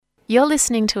You're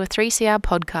listening to a 3CR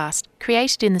podcast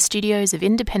created in the studios of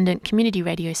independent community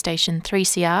radio station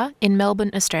 3CR in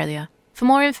Melbourne, Australia. For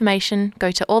more information,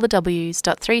 go to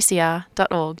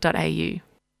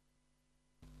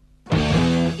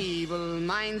allthews.3cr.org.au. Evil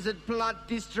minds that plot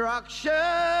destruction,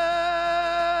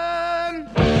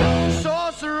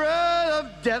 sorcerer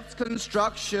of death's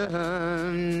construction,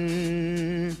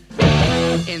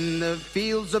 in the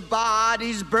fields of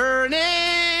bodies burning,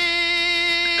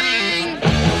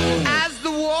 as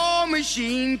the war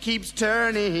machine keeps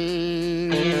turning,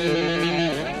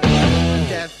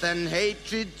 death and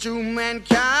hatred to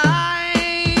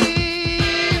mankind,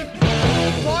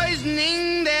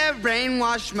 poisoning their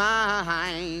brainwashed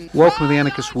mind. Welcome to the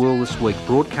Anarchist World This Week,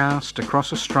 broadcast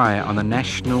across Australia on the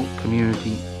National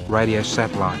Community Radio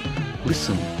Satellite.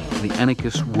 Listen to the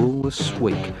Anarchist World This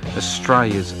Week,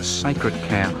 Australia's sacred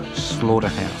cow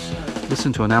slaughterhouse.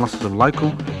 Listen to analysis of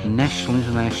local, national,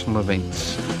 international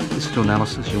events. Listen to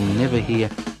analysis you'll never hear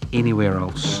anywhere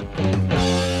else.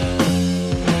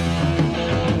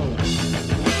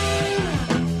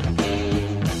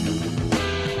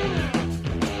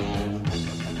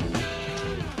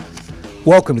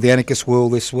 Welcome to the Anarchist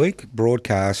World This Week,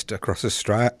 broadcast across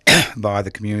Australia by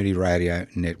the Community Radio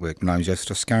Network. My name's Joseph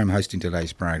Toscano. I'm hosting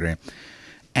today's program.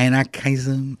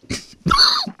 Anarchism.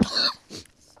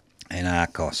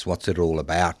 Anarchos. What's it all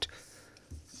about?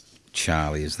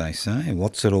 Charlie, as they say.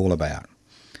 What's it all about?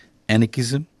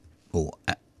 Anarchism, or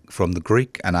from the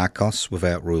Greek, anarchos,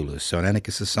 without rulers. So an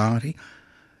anarchist society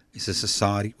is a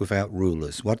society without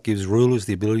rulers. What gives rulers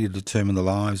the ability to determine the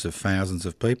lives of thousands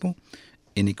of people?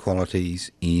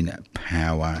 Inequalities in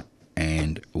power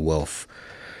and wealth.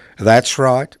 That's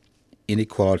right,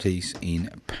 inequalities in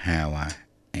power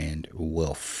and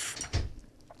wealth.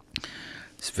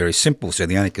 It's very simple. So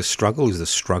the anarchist struggle is the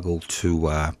struggle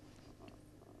to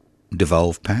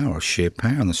devolve power or share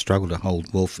power, and the struggle to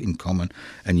hold wealth in common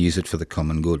and use it for the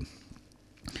common good.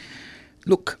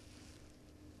 Look,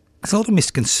 there's a lot of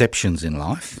misconceptions in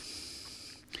life.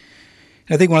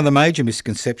 I think one of the major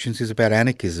misconceptions is about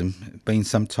anarchism being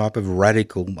some type of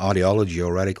radical ideology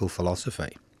or radical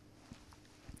philosophy.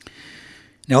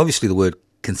 Now, obviously the word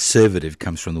conservative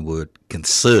comes from the word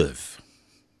conserve.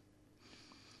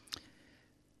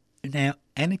 Now,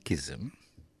 anarchism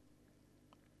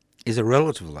is a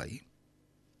relatively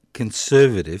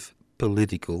conservative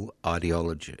political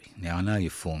ideology. Now, I know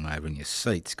you've fallen over in your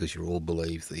seats because you all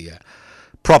believe the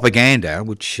propaganda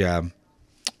which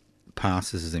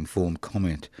passes as informed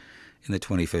comment in the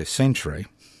 21st century.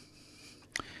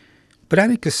 But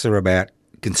anarchists are about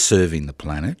conserving the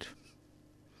planet.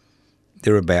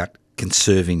 They're about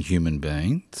conserving human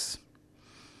beings.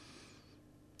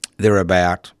 They're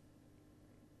about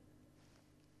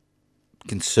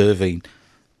conserving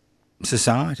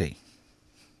society.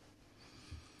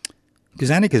 Because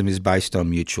anarchism is based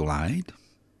on mutual aid.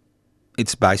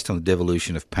 It's based on the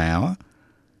devolution of power.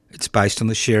 It's based on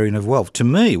the sharing of wealth. To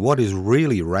me, what is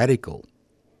really radical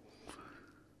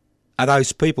are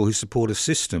those people who support a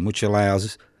system which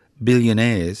allows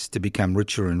billionaires to become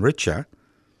richer and richer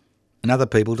and other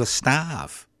people to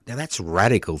starve. Now, that's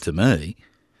radical to me.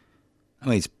 I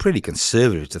mean, it's pretty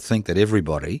conservative to think that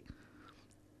everybody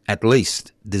at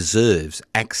least deserves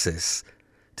access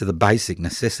to the basic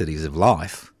necessities of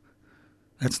life.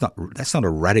 That's not a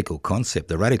radical concept.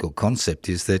 The radical concept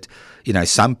is that,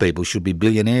 some people should be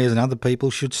billionaires and other people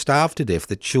should starve to death,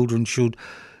 that children should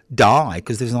die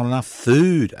because there's not enough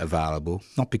food available,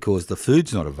 not because the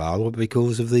food's not available, but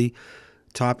because of the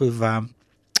type of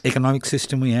economic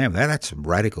system we have. That's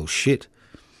radical shit.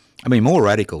 I mean, more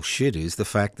radical shit is the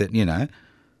fact that,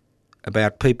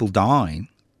 about people dying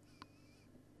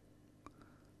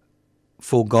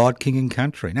for God, King and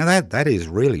country. Now, that is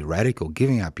really radical,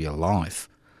 giving up your life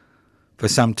for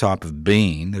some type of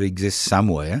being that exists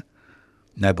somewhere.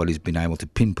 Nobody's been able to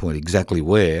pinpoint exactly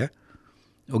where,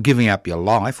 or giving up your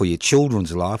life or your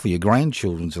children's life or your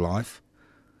grandchildren's life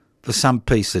for some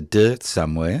piece of dirt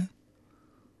somewhere,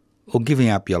 or giving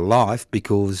up your life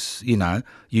because,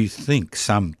 you think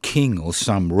some king or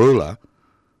some ruler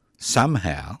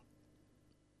somehow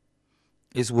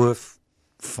is worth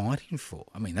fighting for.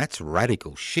 I mean, that's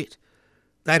radical shit.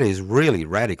 That is really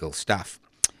radical stuff.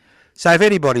 So if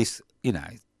anybody's,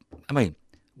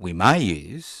 we may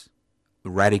use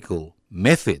radical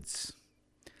methods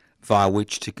via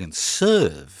which to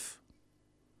conserve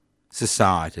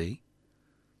society,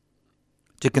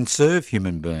 to conserve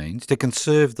human beings, to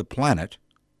conserve the planet.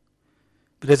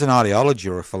 But as an ideology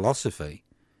or a philosophy,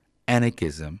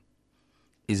 anarchism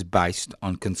is based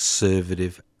on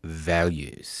conservative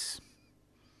values.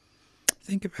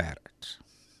 Think about it.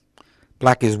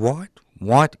 Black is white,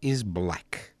 white is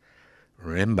black.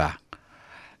 Remember,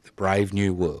 the brave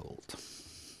new world.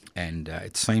 And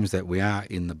it seems that we are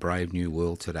in the brave new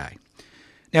world today.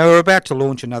 Now, we're about to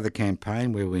launch another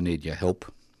campaign where we need your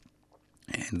help.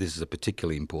 And this is a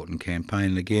particularly important campaign.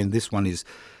 And again, this one is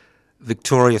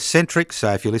Victoria-centric.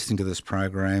 So if you're listening to this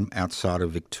program outside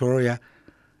of Victoria,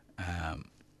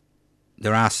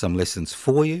 there are some lessons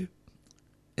for you,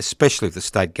 especially if the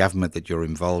state government that you're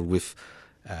involved with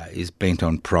is bent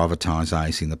on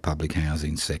privatising the public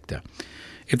housing sector.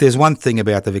 If there's one thing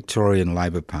about the Victorian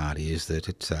Labor Party is that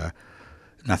it's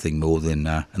nothing more than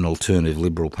an alternative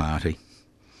Liberal party.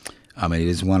 I mean, it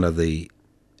is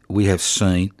we have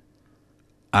seen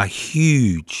a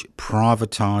huge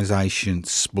privatisation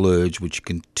splurge which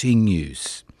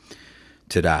continues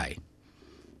today.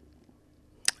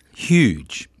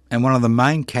 Huge. And one of the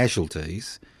main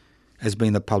casualties has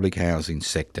been the public housing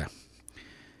sector.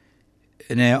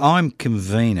 Now, I'm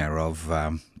convener of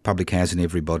Public Housing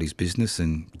Everybody's Business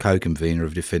and co-convener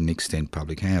of Defend and Extend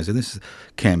Public Housing. This is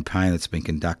a campaign that's been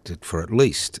conducted for at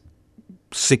least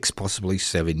 6, possibly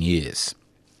 7 years.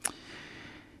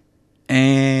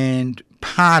 And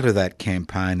part of that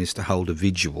campaign is to hold a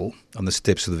vigil on the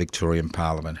steps of the Victorian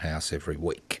Parliament House every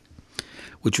week,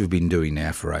 which we've been doing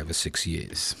now for over 6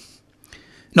 years.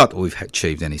 Not that we've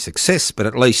achieved any success, but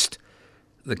at least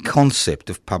the concept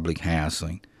of public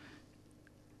housing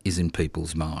is in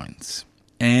people's minds.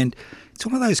 And it's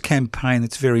one of those campaigns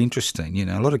that's very interesting. You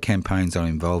know, a lot of campaigns I'm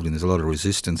involved in, there's a lot of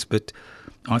resistance, but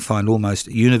I find almost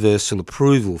universal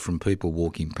approval from people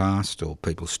walking past or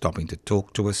people stopping to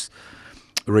talk to us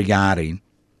regarding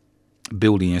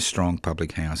building a strong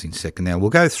public housing sector. Now, we'll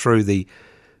go through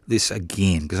this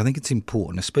again because I think it's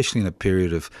important, especially in a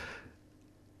period of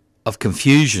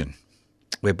confusion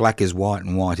where black is white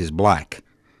and white is black.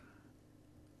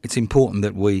 It's important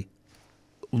that we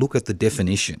look at the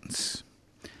definitions,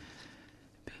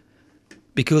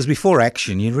 because before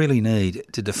action you really need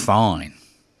to define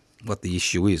what the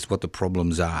issue is, what the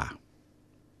problems are.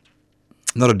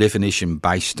 Not a definition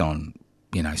based on,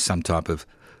 some type of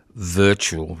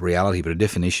virtual reality, but a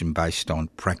definition based on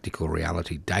practical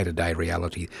reality, day-to-day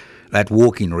reality, that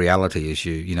walking reality as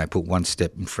you put one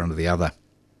step in front of the other.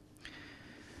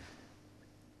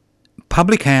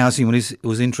 Public housing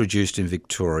was introduced in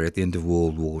Victoria at the end of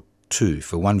World War II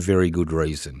for one very good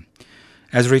reason.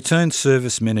 As returned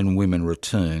servicemen and women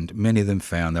returned, many of them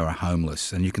found they were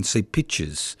homeless. And you can see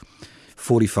pictures,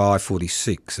 45,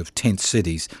 46, of tent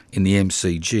cities in the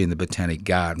MCG in the Botanic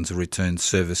Gardens of returned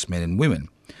servicemen and women.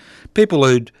 People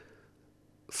who'd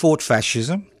fought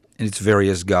fascism in its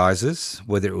various guises,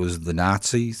 whether it was the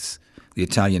Nazis, the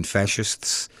Italian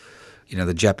fascists,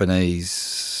 the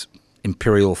Japanese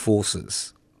imperial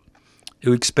forces,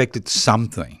 who expected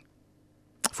something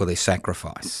for their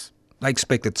sacrifice. They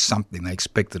expected something. They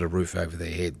expected a roof over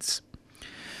their heads.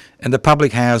 And the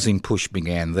public housing push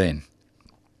began then.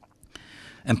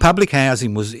 And public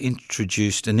housing was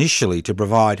introduced initially to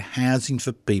provide housing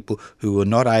for people who were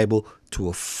not able to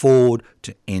afford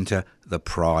to enter the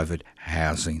private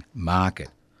housing market.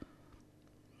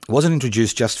 It wasn't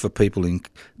introduced just for people in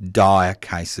dire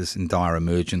cases and dire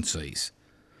emergencies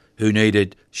who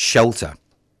needed shelter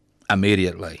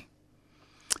immediately.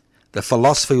 The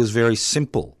philosophy was very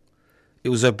simple. It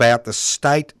was about the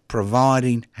state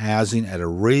providing housing at a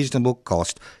reasonable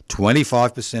cost,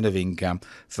 25% of income,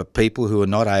 for people who are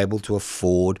not able to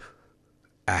afford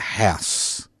a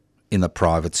house in the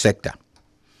private sector.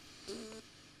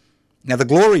 Now, the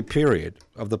glory period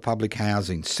of the public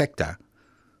housing sector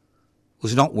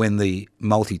was not when the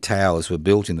multi-towers were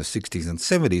built in the 60s and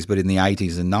 70s, but in the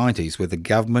 80s and 90s, where the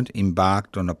government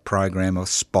embarked on a program of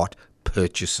spot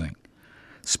purchasing.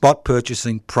 Spot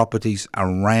purchasing properties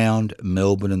around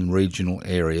Melbourne and regional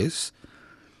areas,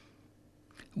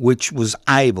 which was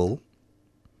able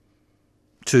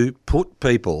to put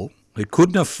people who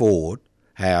couldn't afford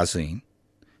housing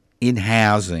in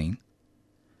a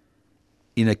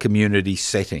community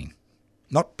setting.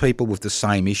 Not people with the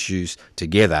same issues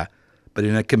together, but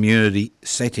in a community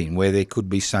setting where there could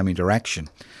be some interaction.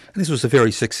 And this was a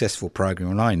very successful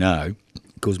program, and I know,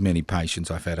 because many patients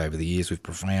I've had over the years with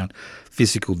profound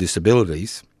physical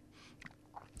disabilities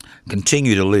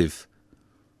continue to live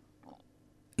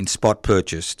in spot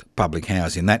purchased public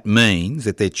housing. That means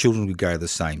that their children could go to the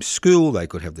same school, they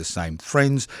could have the same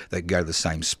friends, they could go to the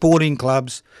same sporting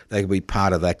clubs, they could be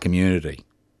part of that community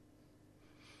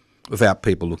without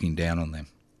people looking down on them.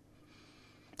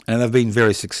 And they've been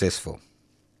very successful.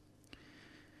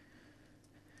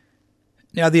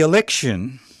 Now, the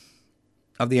election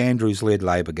of the Andrews-led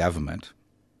Labor government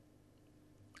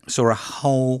saw a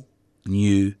whole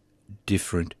new,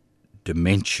 different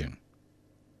dimension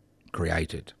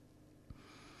created.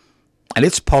 And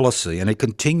its policy, and it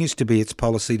continues to be its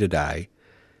policy today,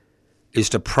 is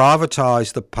to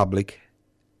privatise the public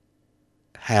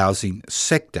housing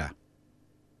sector.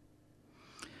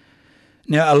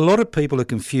 Now, a lot of people are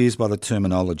confused by the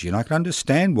terminology, and I can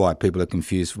understand why people are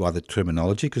confused by the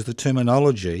terminology, because the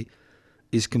terminology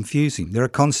is confusing. There are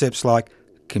concepts like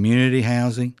community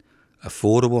housing,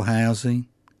 affordable housing,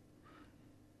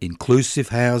 inclusive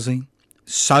housing,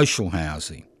 social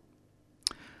housing.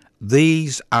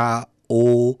 These are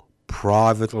all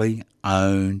privately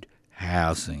owned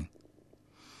housing.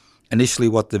 Initially,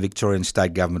 what the Victorian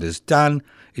state government has done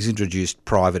is introduced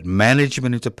private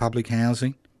management into public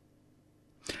housing.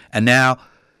 And now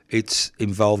it's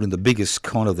involved in the biggest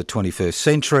con of the 21st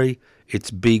century. It's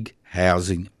big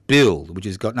housing build, which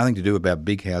has got nothing to do about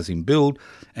big housing build.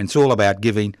 And it's all about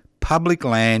giving public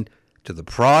land to the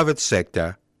private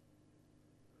sector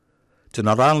to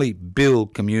not only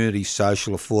build community,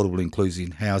 social, affordable,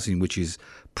 inclusive housing, which is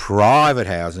private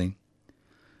housing,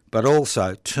 but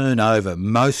also turn over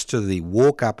most of the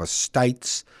walk-up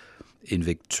estates in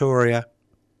Victoria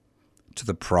to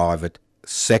the private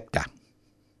sector.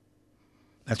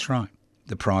 That's right,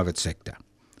 the private sector.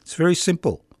 It's very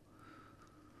simple.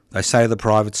 They say the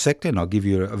private sector, and I'll give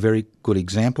you a very good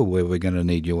example where we're going to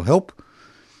need your help.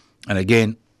 And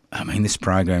again, I mean, this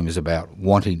program is about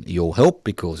wanting your help,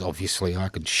 because obviously I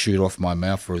can shoot off my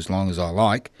mouth for as long as I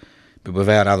like, but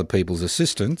without other people's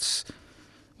assistance,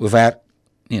 without,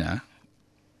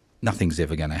 nothing's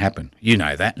ever going to happen. You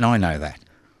know that, and I know that.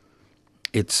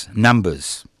 It's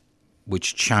numbers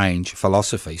which change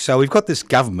philosophy. So we've got this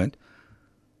government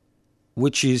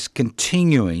which is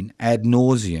continuing ad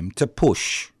nauseum to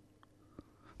push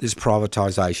this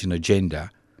privatisation agenda.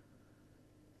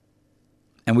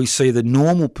 And we see the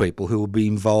normal people who will be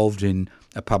involved in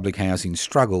a public housing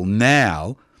struggle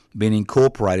now being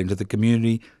incorporated into the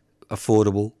community,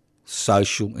 affordable,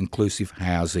 social, inclusive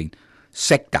housing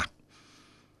sector.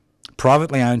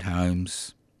 Privately owned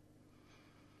homes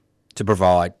to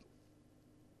provide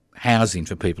housing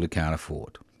for people who can't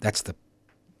afford. That's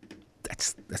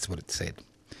what it said.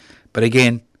 But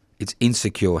again, it's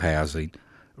insecure housing.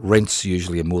 Rents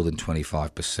usually are more than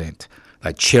 25%.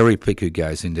 They cherry pick who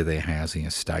goes into their housing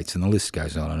estates, and the list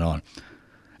goes on and on.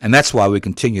 And that's why we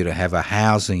continue to have a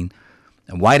housing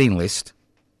waiting list,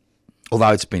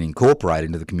 although it's been incorporated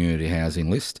into the community housing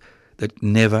list, that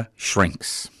never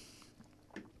shrinks.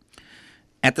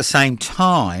 At the same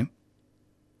time,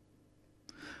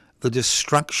 the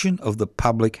destruction of the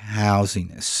public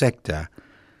housing sector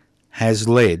has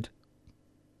led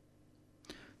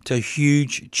to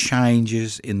huge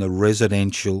changes in the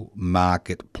residential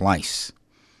marketplace.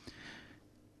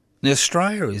 Now,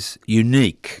 Australia is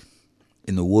unique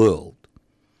in the world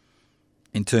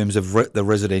in terms of the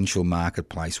residential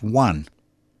marketplace. One,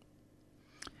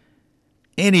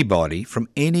 anybody from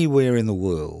anywhere in the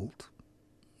world,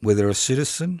 whether a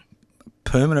citizen,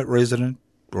 permanent resident,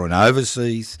 or an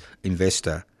overseas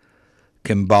investor,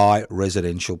 can buy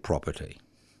residential property.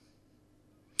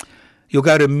 You'll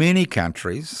go to many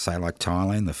countries, say like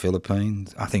Thailand, the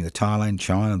Philippines, I think Thailand,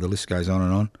 China, the list goes on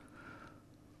and on.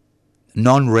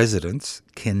 Non-residents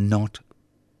cannot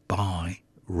buy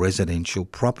residential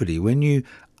property. When you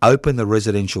open the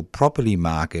residential property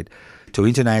market to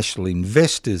international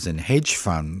investors and hedge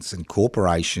funds and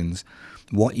corporations,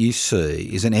 what you see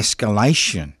is an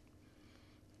escalation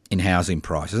in housing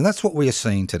prices. And that's what we are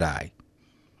seeing today.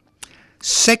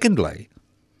 Secondly,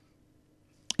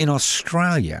 in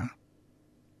Australia,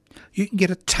 you can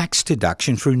get a tax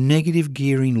deduction through negative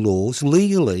gearing laws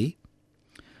legally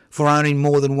for owning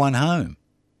more than one home.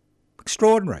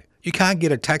 Extraordinary. You can't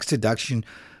get a tax deduction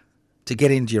to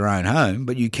get into your own home,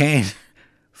 but you can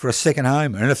for a second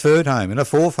home and a third home and a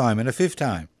fourth home and a fifth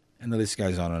home. And the list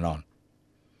goes on and on.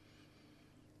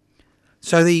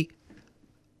 So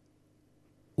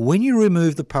when you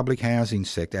remove the public housing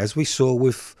sector, as we saw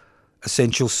with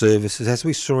essential services, as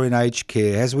we saw in aged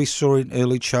care, as we saw in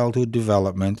early childhood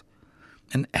development,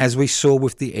 and as we saw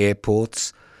with the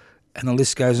airports, and the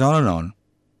list goes on and on,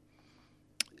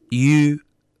 you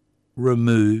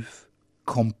remove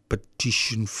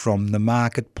competition from the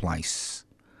marketplace.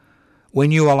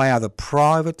 When you allow the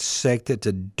private sector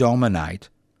to dominate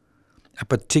a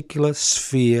particular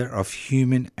sphere of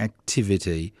human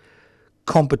activity,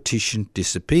 competition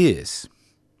disappears.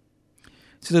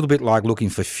 It's a little bit like looking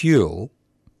for fuel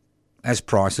as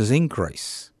prices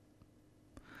increase.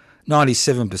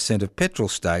 97% of petrol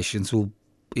stations will,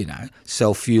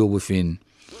 sell fuel within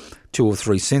 2 or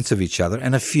 3 cents of each other,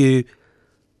 and a few,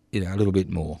 a little bit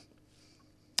more.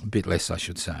 A bit less, I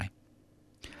should say.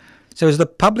 So as the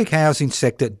public housing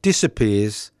sector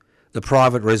disappears, the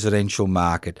private residential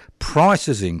market.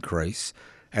 Prices increase.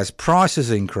 As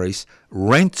prices increase,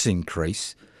 rents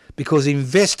increase, because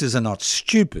investors are not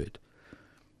stupid.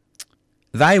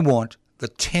 They want the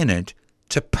tenant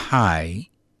to pay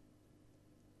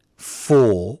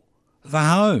for the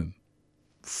home,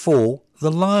 for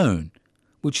the loan,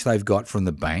 which they've got from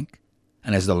the bank.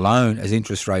 And as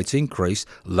interest rates increase,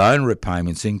 loan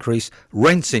repayments increase,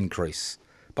 rents increase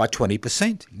by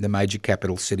 20% in the major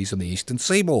capital cities on the eastern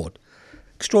seaboard.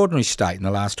 Extraordinary state in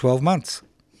the last 12 months.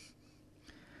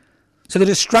 So the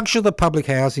destruction of the public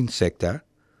housing sector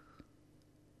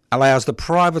allows the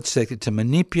private sector to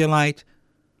manipulate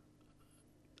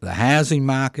the housing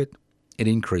market. It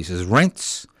increases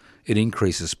rents. It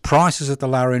increases prices at the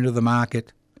lower end of the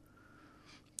market.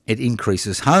 It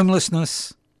increases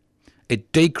homelessness.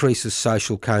 It decreases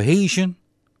social cohesion,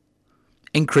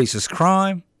 increases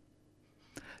crime,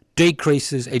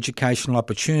 decreases educational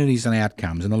opportunities and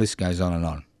outcomes, and the list goes on and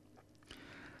on.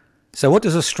 So what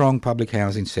does a strong public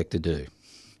housing sector do?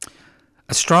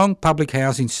 A strong public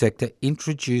housing sector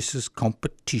introduces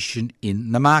competition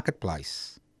in the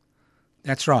marketplace.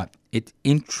 That's right. It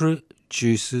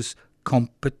introduces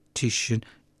competition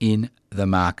in the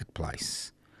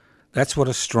marketplace. That's what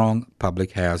a strong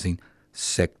public housing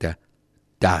sector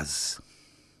does.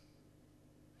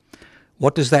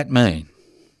 What does that mean?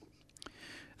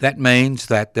 That means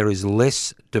that there is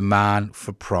less demand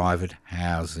for private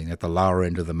housing at the lower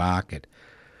end of the market.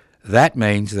 That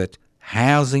means that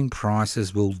housing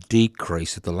prices will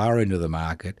decrease at the lower end of the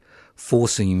market,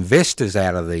 forcing investors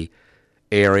out of the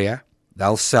area.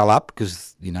 They'll sell up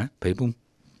because, people,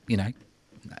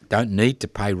 don't need to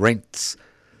pay rents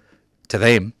to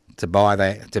them to buy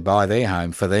their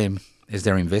home for them as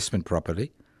their investment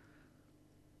property.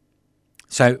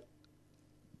 So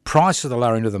price at the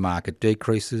lower end of the market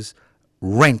decreases,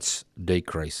 rents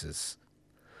decreases.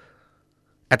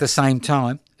 At the same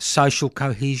time, social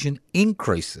cohesion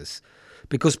increases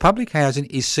because public housing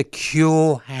is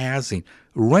secure housing.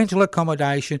 Rental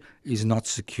accommodation is not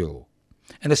secure.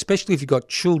 And especially if you've got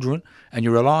children and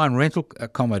you rely on rental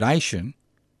accommodation,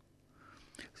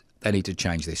 they need to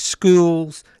change their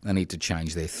schools, they need to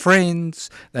change their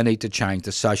friends, they need to change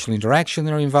the social interaction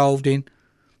they're involved in,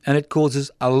 and it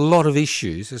causes a lot of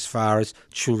issues as far as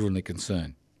children are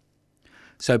concerned.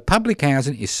 So public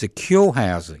housing is secure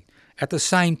housing. At the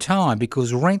same time,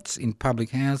 because rents in public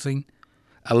housing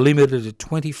are limited to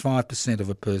 25% of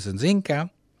a person's income,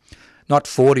 not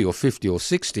 40 or 50 or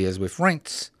 60 as with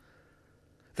rents,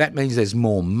 that means there's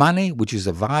more money which is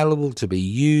available to be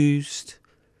used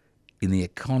in the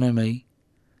economy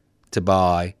to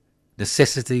buy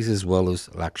necessities as well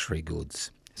as luxury goods.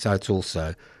 So it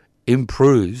also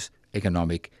improves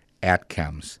economic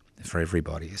outcomes for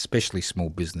everybody, especially small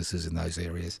businesses in those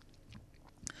areas.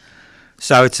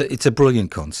 So it's a brilliant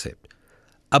concept.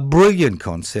 A brilliant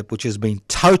concept which has been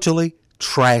totally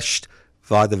trashed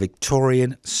by the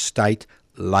Victorian State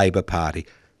Labor Party.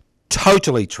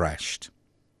 Totally trashed.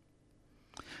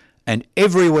 And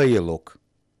everywhere you look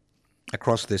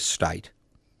across this state,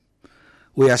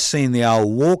 we are seeing the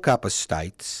old walk-up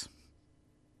estates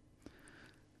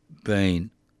being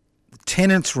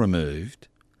tenants removed,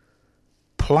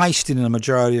 placed in a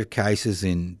majority of cases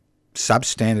in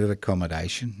substandard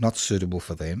accommodation, not suitable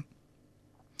for them,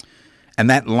 and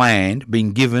that land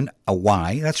being given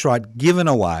away, that's right, given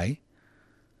away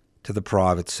to the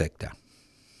private sector.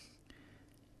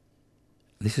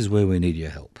 This is where we need your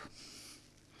help.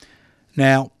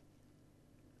 Now,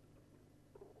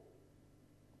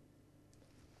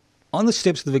 on the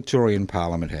steps of the Victorian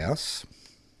Parliament House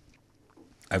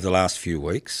over the last few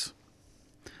weeks,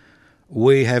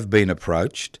 we have been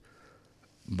approached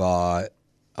by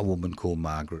a woman called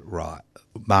Margaret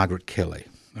Kelly.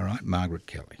 All right, Margaret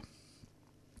Kelly.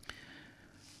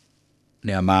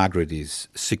 Now, Margaret is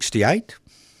 68.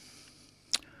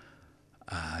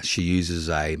 She uses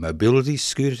a mobility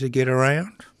scooter to get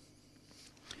around.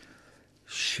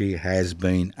 She has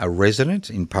been a resident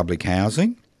in public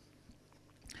housing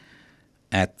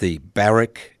at the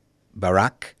Barak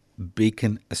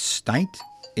Beacon Estate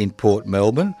in Port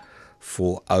Melbourne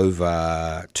for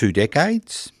over 2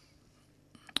 decades.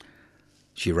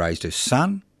 She raised her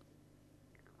son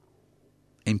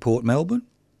in Port Melbourne,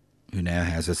 who now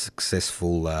has a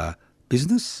successful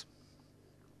business.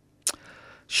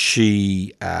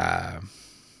 She has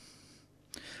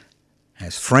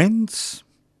friends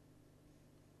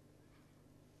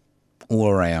all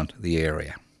around the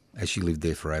area, as she lived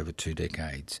there for over 2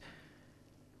 decades.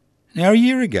 Now, a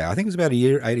year ago, I think it was about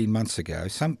 18 months ago,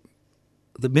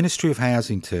 the Ministry of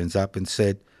Housing turns up and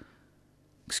said,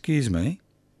 excuse me,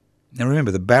 now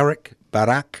remember the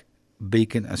Barak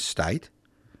Beacon Estate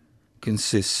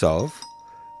consists of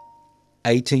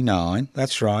 89,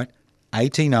 that's right,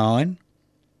 89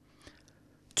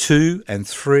 2 and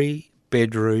 3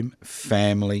 bedroom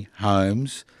family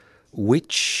homes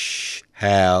which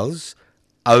house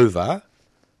over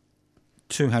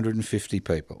 250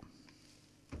 people.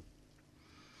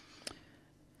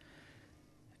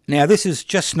 Now, this is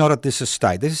just not at this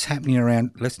estate. This is happening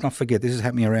around, let's not forget, this is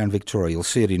happening around Victoria. You'll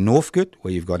see it in Northcote,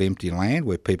 where you've got empty land,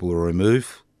 where people will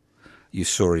remove. You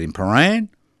saw it in Paran.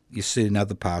 You see it in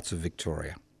other parts of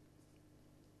Victoria.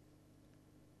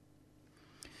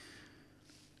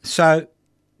 So,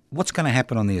 what's going to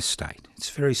happen on the estate? It's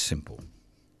very simple.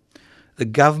 The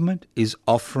government is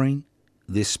offering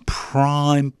this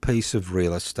prime piece of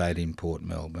real estate in Port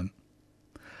Melbourne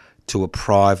to a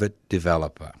private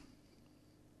developer.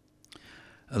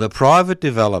 The private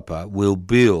developer will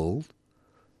build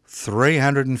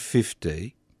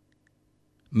 350,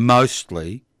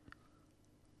 mostly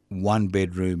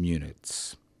one-bedroom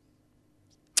units.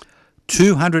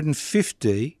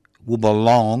 250 will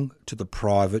belong to the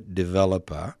private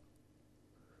developer,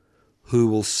 who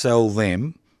will sell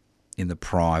them in the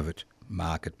private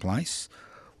marketplace.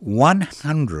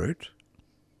 100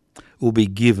 will be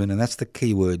given, and that's the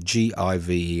key word,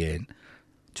 GIVEN,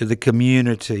 to the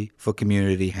community for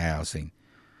community housing.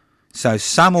 So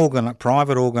some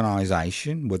private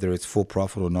organisation, whether it's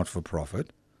for-profit or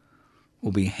not-for-profit,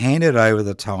 will be handed over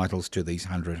the titles to these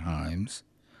 100 homes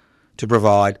to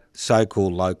provide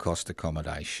so-called low-cost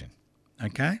accommodation.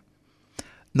 Okay?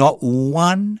 Not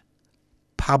one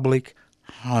public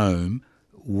home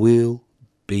will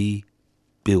be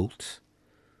built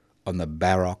on the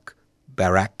Barak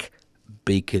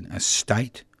Beacon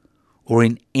Estate or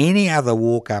in any other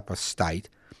walk-up estate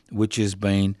which has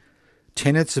been,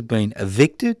 tenants have been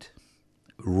evicted,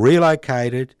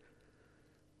 relocated,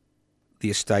 the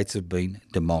estates have been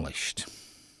demolished.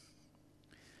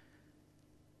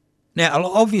 Now,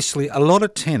 obviously, a lot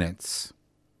of tenants,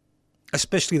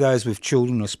 especially those with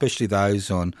children, especially those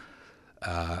on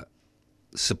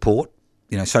support,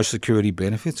 social security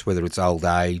benefits, whether it's old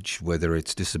age, whether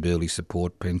it's disability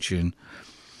support, pension,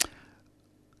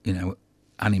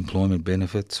 unemployment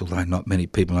benefits, although not many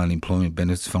people on unemployment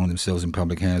benefits find themselves in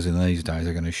public housing these days,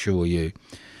 I can assure you,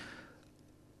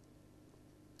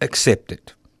 accept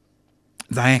it.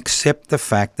 They accept the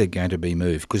fact they're going to be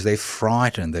moved because they're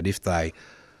frightened that if they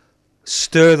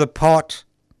stir the pot,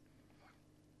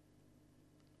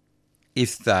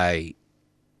 if they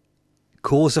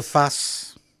cause a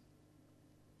fuss,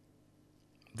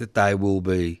 that they will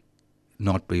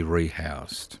not be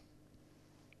rehoused.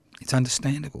 It's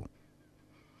understandable.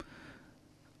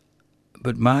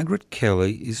 But Margaret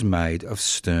Kelly is made of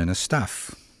sterner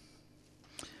stuff.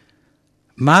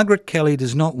 Margaret Kelly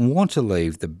does not want to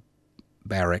leave the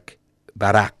Barak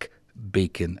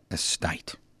Beacon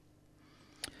Estate.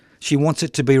 She wants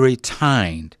it to be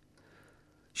retained.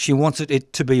 She wants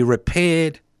it to be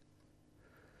repaired.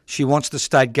 She wants the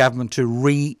state government to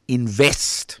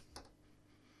reinvest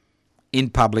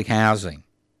in public housing.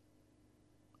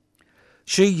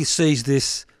 She sees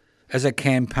this as a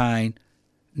campaign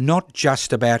not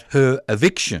just about her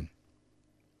eviction.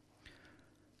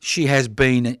 She has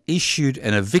been issued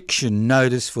an eviction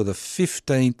notice for the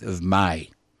 15th of May,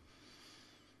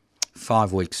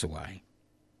 5 weeks away.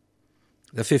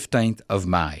 The 15th of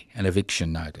May, an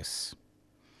eviction notice.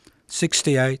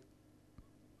 68,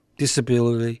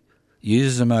 disability,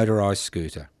 uses a motorised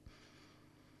scooter.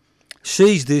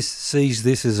 Sees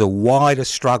this as a wider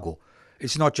struggle.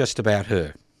 It's not just about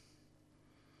her.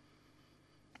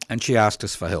 And she asked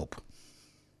us for help.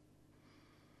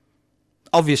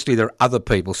 Obviously, there are other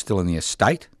people still in the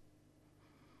estate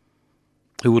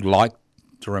who would like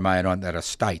to remain on that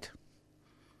estate.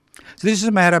 So this is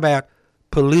a matter about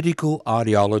political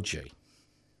ideology.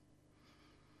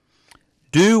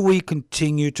 Do we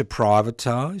continue to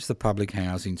privatise the public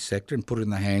housing sector and put it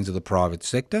in the hands of the private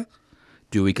sector?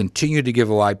 Do we continue to give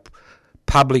away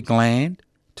public land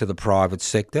to the private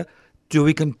sector? Do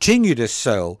we continue to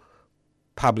sell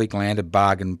public land at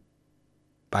bargain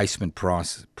basement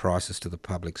prices to the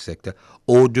public sector?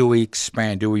 Or do we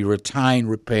expand? Do we retain,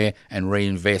 repair and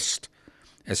reinvest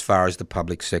as far as the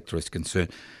public sector is concerned?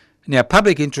 Now,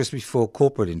 public interest before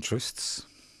corporate interests,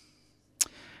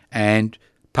 and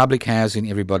public housing,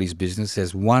 everybody's business,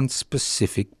 has one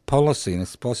specific policy, and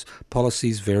its policy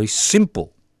is very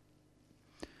simple.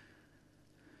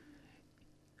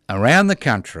 Around the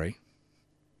country,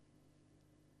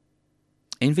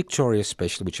 in Victoria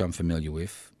especially, which I'm familiar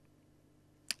with,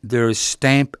 there is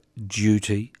stamp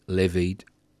duty levied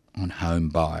on home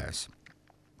buyers.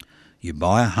 You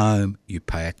buy a home, you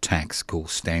pay a tax called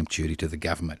stamp duty to the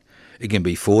government. It can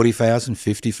be $40,000,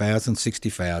 $50,000,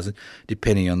 $60,000,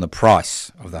 depending on the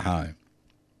price of the home.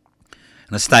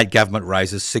 And the state government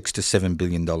raises $6 to $7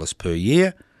 billion per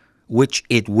year, which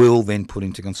it will then put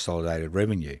into consolidated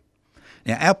revenue.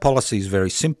 Now, our policy is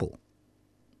very simple.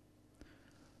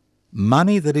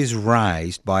 Money that is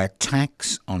raised by a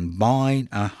tax on buying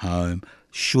a home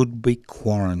should be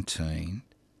quarantined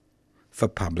for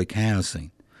public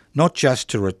housing, not just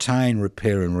to retain,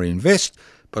 repair and reinvest,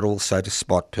 but also to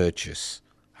spot purchase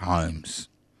homes.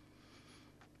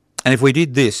 And if we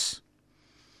did this,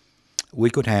 we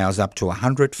could house up to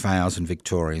 100,000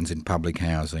 Victorians in public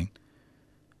housing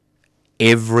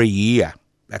every year.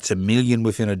 That's 1 million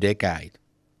within a decade.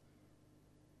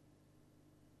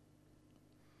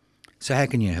 So how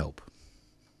can you help?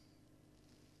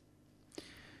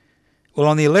 Well,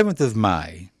 on the 11th of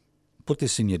May, put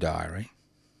this in your diary,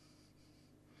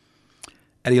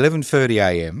 at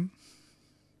 11:30am,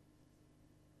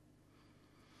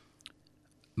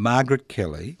 Margaret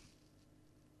Kelly,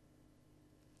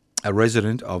 a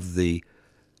resident of the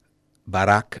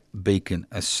Barak Beacon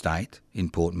estate in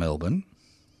Port Melbourne,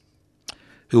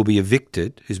 who will be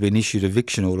evicted, who's been issued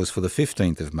eviction orders for the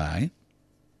 15th of May,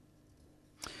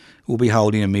 will be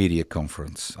holding a media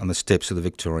conference on the steps of the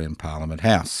Victorian Parliament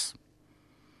House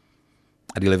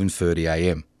at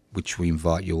 11:30am, which we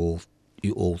invite you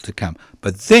all to come.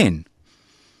 But then,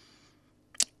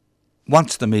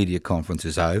 once the media conference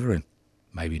is over, and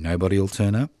maybe nobody will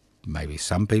turn up, maybe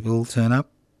some people will turn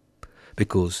up,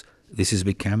 because this is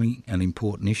becoming an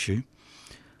important issue,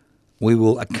 we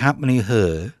will accompany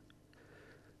her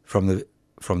from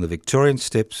the Victorian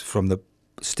steps, from the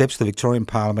steps of the Victorian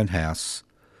Parliament House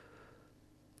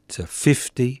to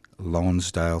 50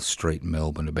 Lonsdale Street,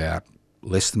 Melbourne, about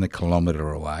less than a kilometre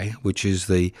away, which is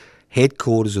the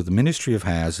headquarters of the Ministry of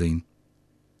Housing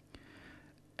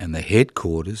and the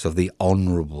headquarters of the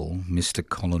Honourable Mr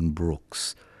Colin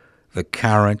Brooks, the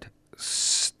current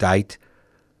state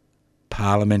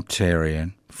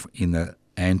parliamentarian in the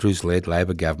Andrews-led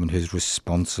Labor government who's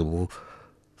responsible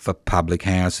for public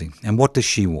housing. And what does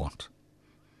she want?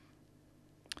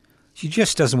 She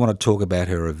just doesn't want to talk about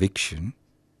her eviction.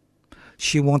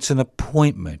 She wants an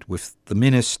appointment with the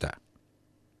minister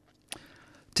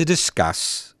to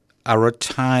discuss a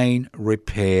retain,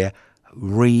 repair,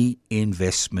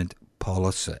 reinvestment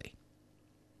policy.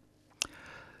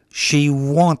 She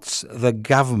wants the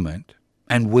government,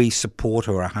 and we support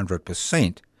her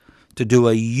 100%, to do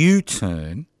a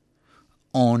U-turn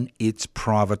on its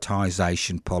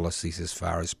privatisation policies as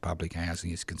far as public housing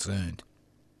is concerned.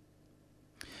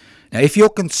 Now, if you're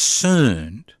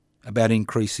concerned about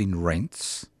increasing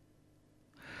rents,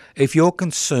 if you're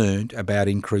concerned about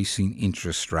increasing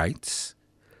interest rates,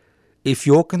 if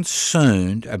you're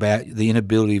concerned about the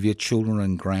inability of your children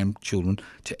and grandchildren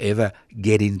to ever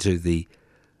get into the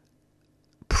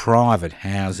private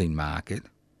housing market,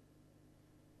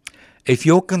 if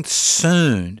you're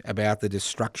concerned about the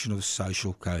destruction of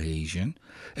social cohesion,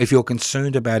 if you're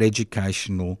concerned about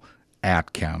educational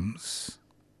outcomes,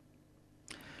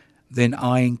 then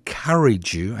I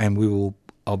encourage you, and we will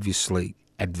obviously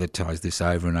advertise this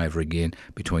over and over again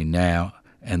between now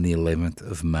and the 11th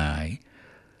of May,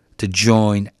 to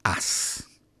join us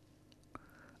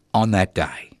on that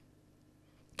day.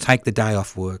 Take the day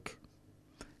off work.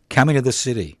 Come into the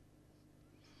city.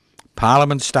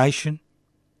 Parliament Station,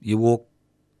 you walk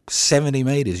 70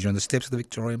 metres, you're on the steps of the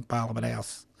Victorian Parliament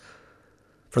House.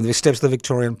 From the steps of the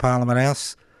Victorian Parliament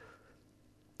House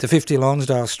to 50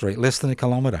 Lonsdale Street, less than a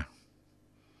kilometre.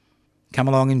 Come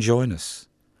along and join us.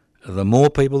 The more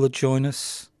people that join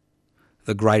us,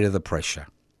 the greater the pressure.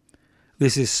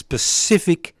 This is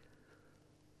specific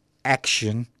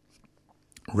action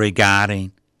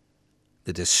regarding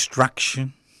the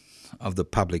destruction of the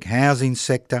public housing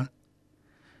sector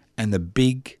and the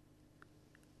big,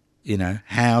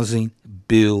 housing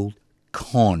build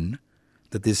con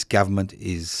that this government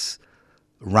is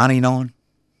running on,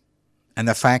 and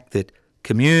the fact that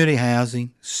community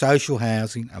housing, social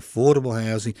housing, affordable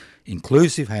housing,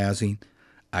 inclusive housing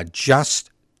are just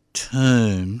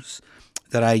terms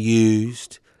that are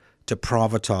used to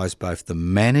privatise both the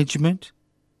management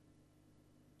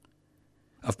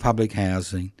of public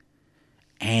housing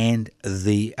and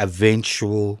the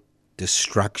eventual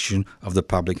destruction of the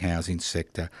public housing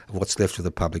sector, of what's left of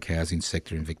the public housing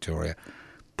sector in Victoria.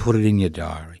 Put it in your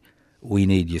diary. We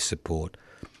need your support.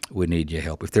 We need your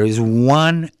help. If there is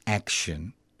one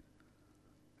action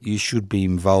you should be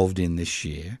involved in this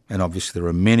year, and obviously there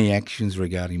are many actions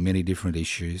regarding many different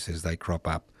issues as they crop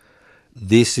up,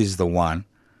 this is the one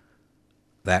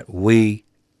that we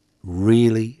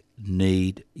really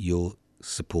need your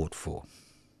support for.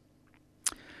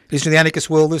 Listen to The Anarchist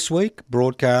World this week,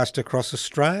 broadcast across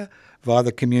Australia via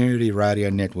the Community Radio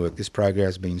Network. This program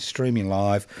has been streaming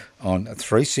live on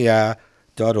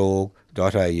 3cr.org.au.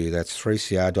 That's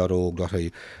 3cr.org.au.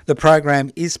 The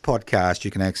program is podcast.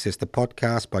 You can access the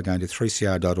podcast by going to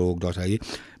 3cr.org.au.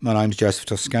 My name's Joseph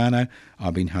Toscano.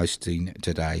 I've been hosting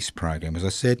today's program. As I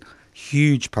said,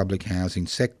 huge public housing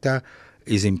sector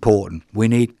is important. We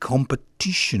need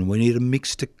competition. We need a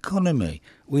mixed economy.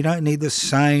 We don't need the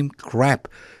same crap.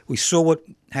 We saw what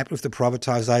happened with the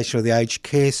privatisation of the aged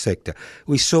care sector.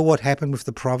 We saw what happened with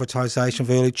the privatisation of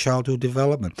early childhood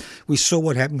development. We saw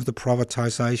what happened with the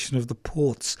privatisation of the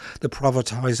ports, the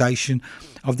privatisation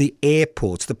of the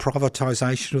airports, the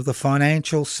privatisation of the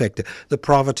financial sector, the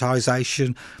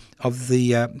privatisation of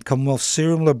the Commonwealth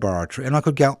Serum Laboratory. And I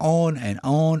could go on and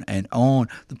on and on.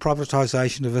 The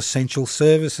privatisation of essential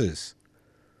services.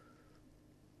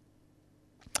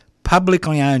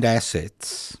 Publicly owned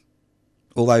assets,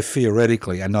 although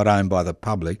theoretically are not owned by the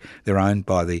public, they're owned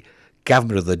by the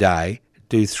government of the day,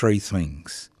 do three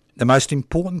things. The most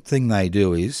important thing they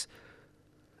do is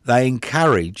they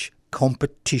encourage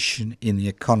competition in the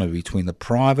economy between the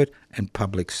private and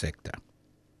public sector.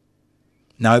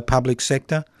 No public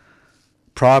sector,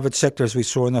 private sector, as we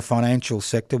saw in the financial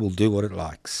sector, will do what it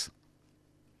likes.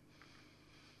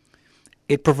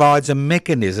 It provides a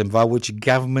mechanism by which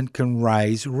government can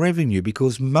raise revenue,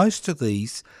 because most of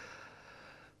these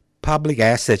public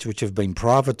assets which have been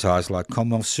privatised, like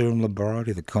Commonwealth Serum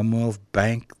Laboratory, the Commonwealth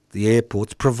Bank, the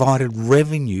airports, provided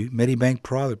revenue, Medibank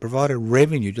Private, provided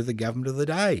revenue to the government of the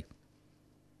day.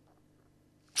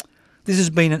 This has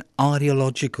been an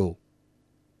ideological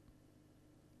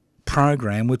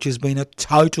program which has been a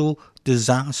total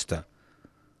disaster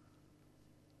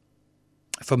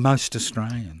for most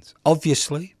Australians.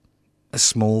 Obviously, a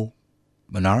small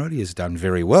minority has done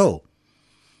very well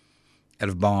out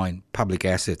of buying public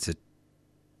assets at,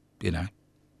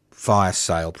 fire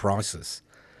sale prices.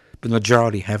 But the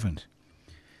majority haven't.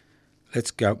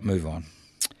 Let's move on.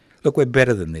 Look, we're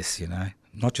better than this,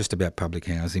 not just about public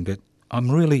housing, but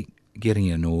I'm really getting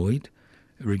annoyed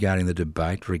regarding the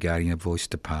debate regarding a voice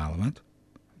to Parliament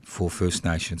for First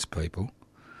Nations people.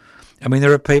 I mean,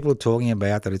 there are people talking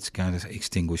about that it's going to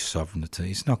extinguish sovereignty.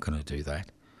 It's not going to do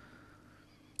that.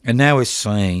 And now we're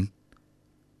seeing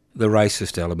the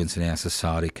racist elements in our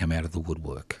society come out of the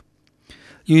woodwork,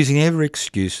 using every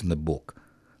excuse in the book.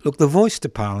 Look, the voice to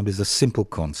Parliament is a simple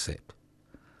concept.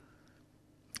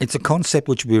 It's a concept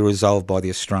which will be resolved by the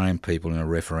Australian people in a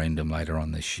referendum later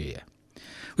on this year.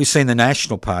 We've seen the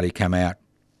National Party come out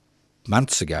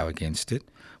months ago against it.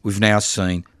 We've now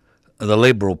seen the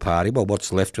Liberal Party, well,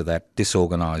 what's left of that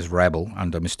disorganised rabble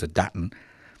under Mr Dutton,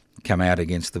 come out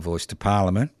against the voice to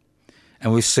Parliament.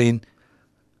 And we've seen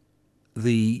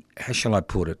the, how shall I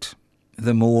put it,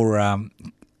 the more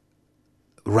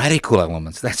radical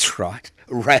elements, that's right,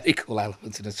 radical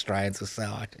elements in Australian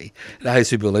society, those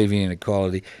who believe in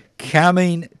inequality,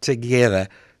 coming together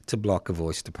to block a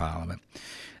voice to Parliament.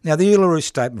 Now, the Uluru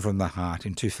Statement from the Heart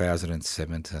in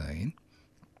 2017,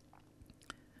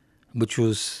 which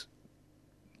was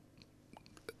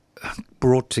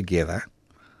brought together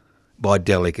by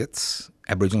delegates,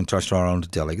 Aboriginal and Torres Strait Islander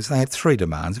delegates, they had three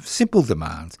demands, simple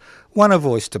demands. One, a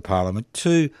voice to Parliament.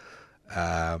 Two,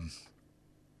 a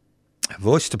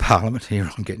voice to Parliament, here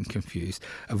I'm getting confused,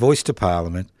 a voice to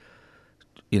Parliament,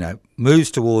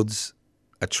 moves towards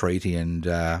a treaty and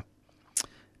a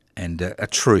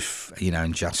truth,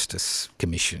 and justice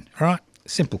commission, right?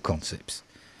 Simple concepts.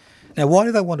 Now, why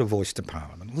do they want a voice to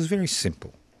Parliament? It was very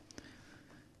simple.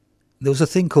 There was a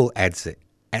thing called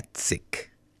ANZAC,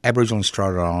 Aboriginal and Torres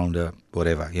Strait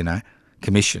Islander,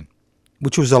 commission,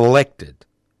 which was elected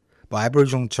by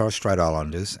Aboriginal and Torres Strait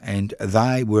Islanders, and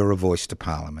they were a voice to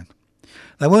Parliament.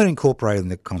 They weren't incorporated in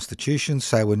the Constitution,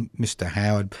 so when Mr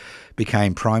Howard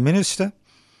became Prime Minister,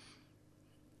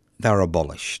 they were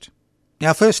abolished.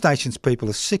 Now, First Nations people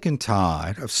are sick and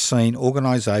tired of seeing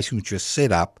organisations which are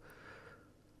set up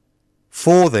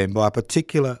for them by a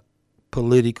particular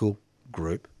political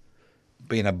group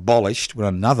being abolished when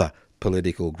another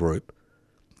political group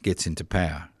gets into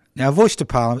power. Now, a voice to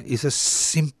Parliament is a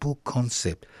simple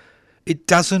concept. It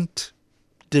doesn't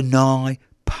deny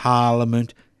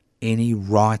Parliament any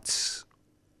rights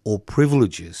or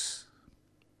privileges.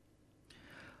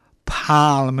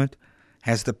 Parliament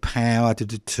has the power to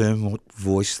determine what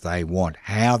voice they want,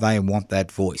 how they want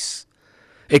that voice.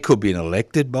 It could be an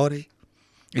elected body.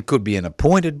 It could be an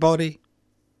appointed body.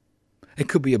 It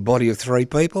could be a body of three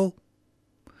people.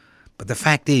 But the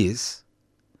fact is,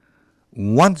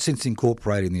 once it's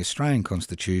incorporated in the Australian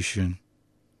Constitution,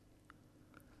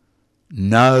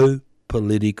 No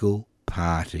political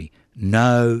party,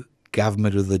 no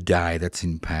government of the day that's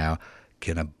in power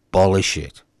can abolish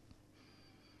it.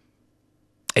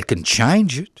 It can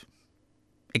change it.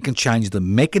 It can change the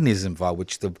mechanism by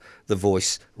which the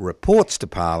voice reports to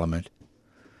Parliament.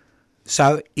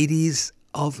 So it is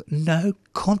of no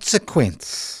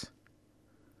consequence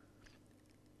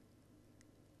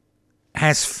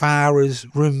as far as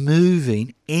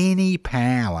removing any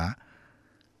power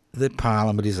that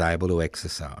Parliament is able to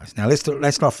exercise. Now,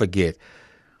 let's not forget,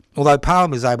 although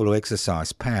Parliament is able to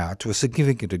exercise power to a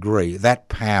significant degree, that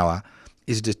power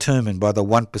is determined by the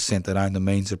 1% that own the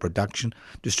means of production,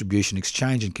 distribution,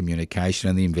 exchange and communication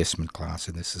and the investment class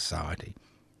in this society.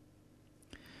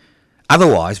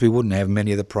 Otherwise, we wouldn't have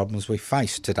many of the problems we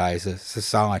face today as a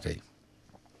society.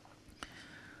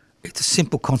 It's a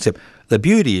simple concept. The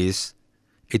beauty is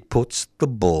it puts the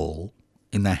ball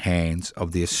in the hands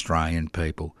of the Australian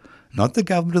people, not the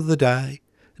government of the day,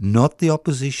 not the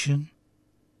opposition,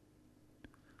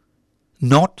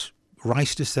 not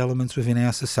racist elements within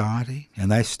our society,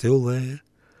 and they're still there,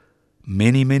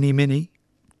 many, many, many,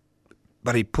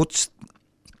 but it puts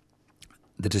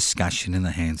the discussion in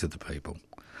the hands of the people.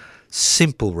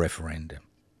 Simple referendum.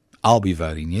 I'll be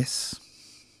voting yes.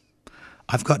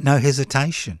 I've got no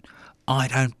hesitation. I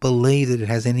don't believe that it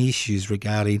has any issues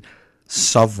regarding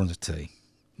sovereignty.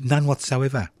 None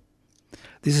whatsoever.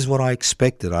 This is what I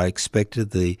expected. I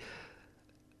expected the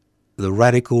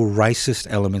radical racist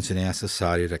elements in our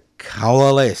society to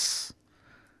coalesce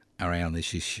around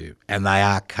this issue, and they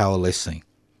are coalescing.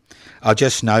 I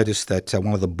just noticed that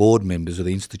one of the board members of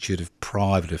the Institute of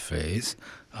Private Affairs,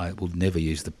 I will never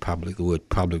use the word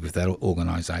public with that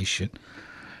organisation,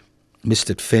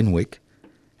 Mr. Fenwick,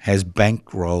 has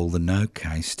bankrolled the no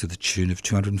case to the tune of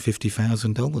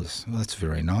 $250,000. Well, that's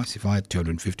very nice. If I had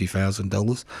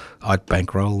 $250,000, I'd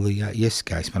bankroll the yes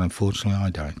case, but unfortunately I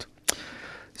don't.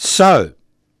 So,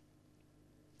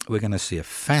 we're going to see a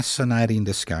fascinating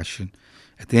discussion.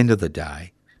 At the end of the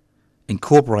day,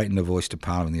 incorporating the voice to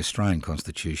Parliament in the Australian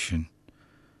Constitution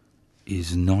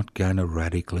is not going to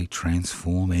radically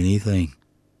transform anything.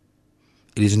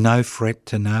 It is no threat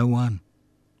to no one.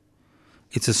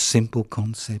 It's a simple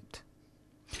concept.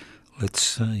 Let's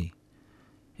see.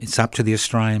 It's up to the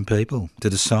Australian people to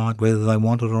decide whether they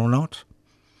want it or not.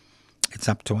 It's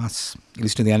up to us. You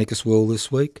listen to the Anarchist World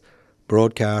this week,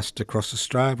 broadcast across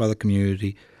Australia by the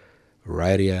Community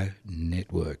Radio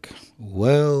Network.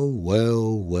 Well.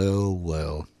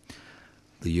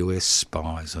 The US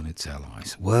spies on its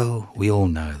allies. Well, we all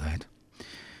know that.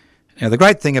 Now, the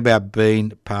great thing about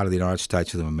being part of the United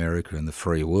States of America and the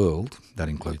free world, that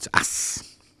includes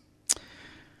us,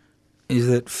 is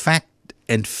that fact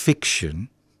and fiction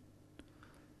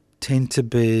tend to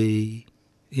be,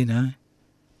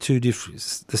 two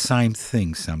different, the same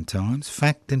thing sometimes.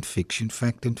 Fact and fiction.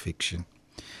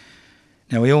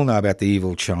 Now, we all know about the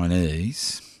evil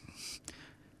Chinese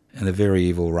and the very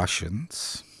evil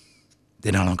Russians.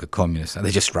 They're no longer communists.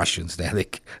 They're just Russians now.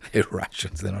 They're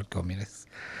Russians. They're not communists.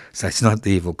 So it's not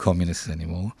the evil communists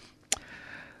anymore.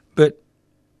 But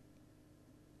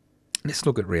let's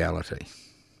look at reality.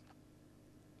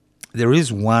 There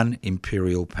is one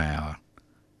imperial power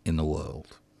in the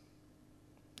world,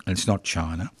 and it's not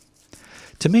China.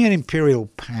 To me, an imperial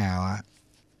power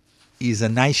is a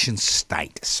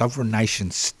nation-state, a sovereign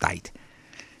nation-state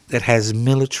that has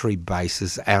military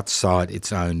bases outside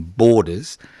its own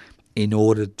borders in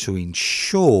order to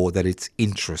ensure that its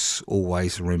interests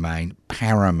always remain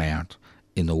paramount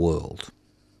in the world.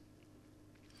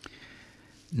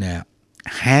 Now,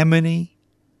 how many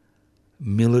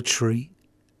military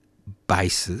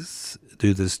bases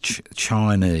do the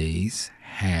Chinese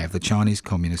have, the Chinese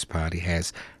Communist Party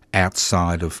has,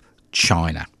 outside of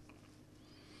China?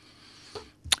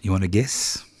 You want to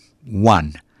guess?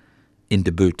 1 in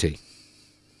Djibouti.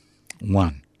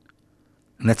 1.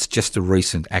 And that's just a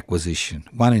recent acquisition.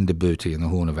 1 in Djibouti in the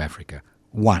Horn of Africa.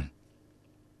 1.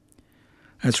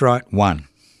 That's right, 1.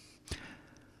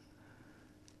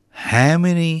 How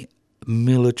many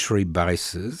military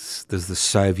bases does the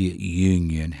Soviet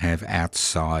Union have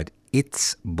outside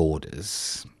its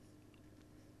borders?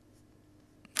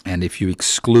 And if you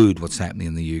exclude what's happening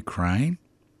in the Ukraine,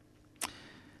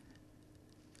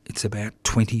 it's about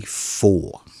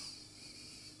 24,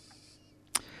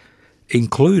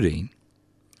 including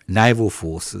naval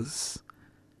forces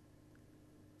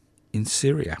in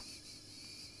Syria.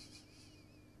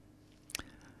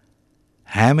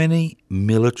 How many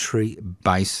military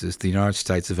bases the United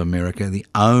States of America, the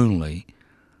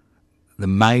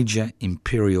major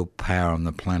imperial power on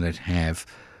the planet, have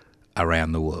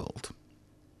around the world?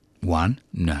 1?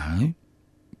 No.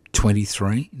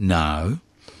 23? No.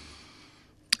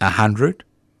 100?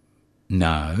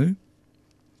 No.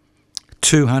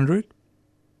 200?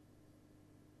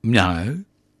 No.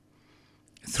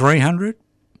 300?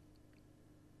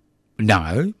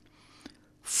 No.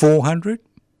 400?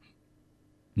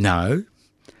 No.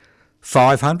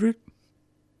 500?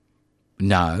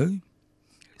 No.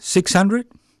 600?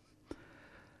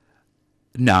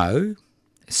 No.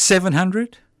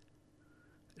 700?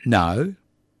 No.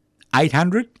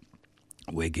 800?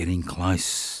 We're getting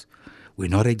close. We're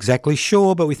not exactly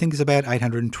sure, but we think it's about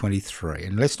 823.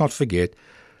 And let's not forget,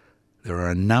 there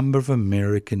are a number of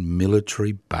American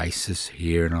military bases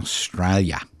here in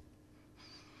Australia,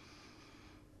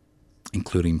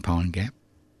 including Pine Gap.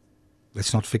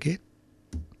 Let's not forget.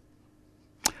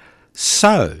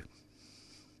 So,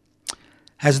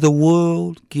 as the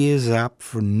world gears up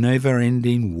for a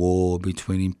never-ending war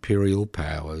between imperial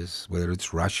powers, whether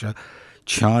it's Russia,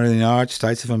 China, and the United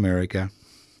States of America,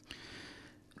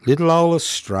 little old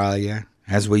Australia,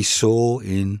 as we saw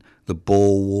in the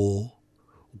Boer War,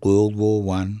 World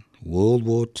War I, World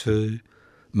War II,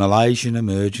 Malaysian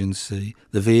emergency,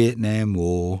 the Vietnam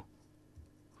War,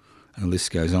 and the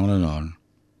list goes on and on.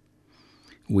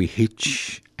 We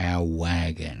hitch our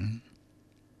wagon.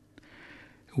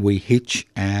 We hitch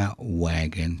our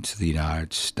wagon to the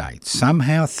United States,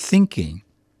 somehow thinking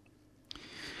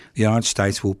the United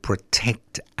States will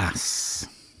protect us.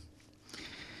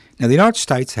 Now, the United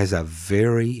States has a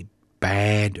very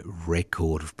bad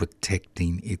record of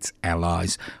protecting its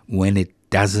allies when it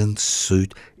doesn't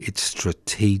suit its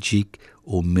strategic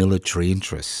or military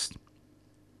interests.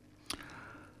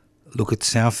 Look at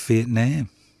South Vietnam.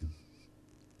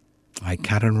 They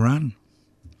cut and run.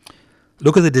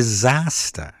 Look at the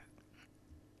disaster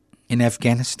in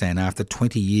Afghanistan after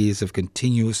 20 years of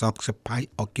continuous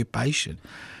occupation.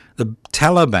 The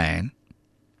Taliban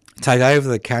take over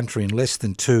the country in less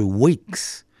than 2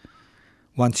 weeks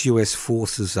once US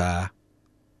forces are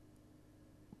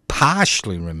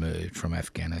partially removed from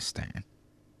Afghanistan.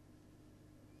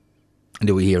 And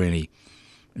do we hear any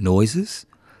noises?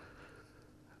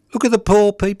 Look at the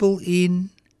poor people in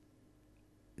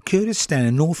Kurdistan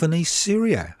and north and east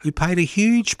Syria who paid a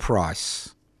huge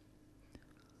price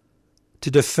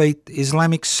to defeat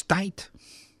Islamic State.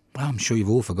 Well, I'm sure you've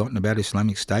all forgotten about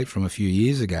Islamic State from a few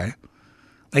years ago.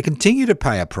 They continue to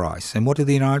pay a price. And what did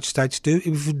the United States do?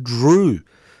 It withdrew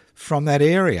from that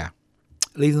area,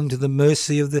 leaving them to the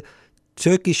mercy of the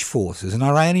Turkish forces and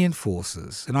Iranian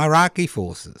forces and Iraqi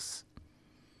forces.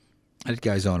 And it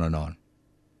goes on and on.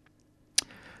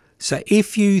 So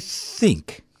if you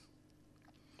think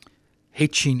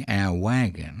hitching our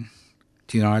wagon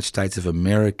to the United States of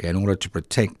America in order to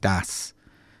protect us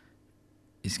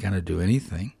is going to do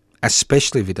anything,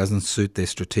 especially if it doesn't suit their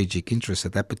strategic interests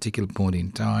at that particular point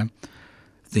in time,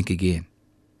 think again.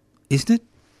 Isn't it?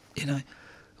 You know,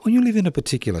 when you live in a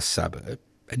particular suburb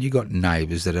and you've got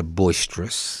neighbours that are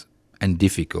boisterous and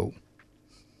difficult,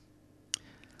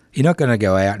 you're not going to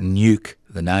go out and nuke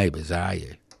the neighbours, are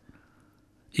you?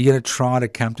 You're going to try to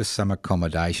come to some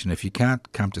accommodation. If you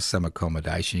can't come to some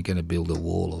accommodation, you're going to build a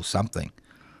wall or something.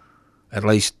 At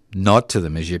least nod to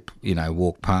them as you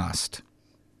walk past.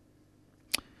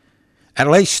 At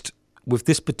least with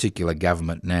this particular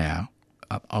government now,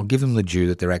 I'll give them the due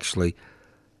that they're actually,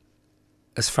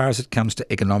 as far as it comes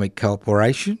to economic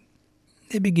cooperation,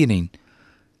 they're beginning,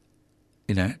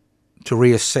 to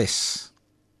reassess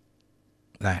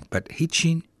that. But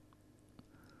hitching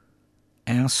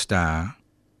our star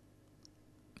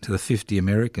to the 50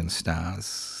 American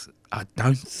stars, I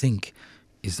don't think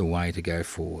is the way to go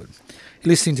forward. You're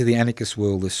listening to the Anarchist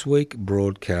World This Week,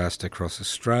 broadcast across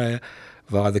Australia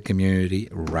via the Community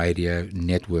Radio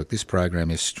Network. This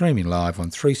program is streaming live on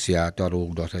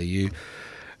 3cr.org.au.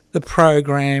 The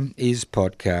program is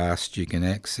podcast. You can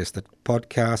access the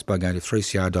podcast by going to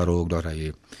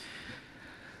 3cr.org.au.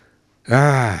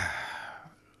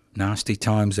 Nasty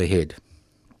times ahead.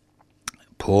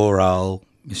 Poor old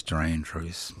Mr.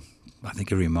 Andrews. I think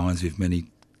he reminds me of many,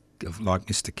 like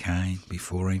Mr. Kane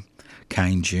before him,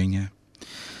 Kane Jr.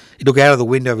 He'd look out of the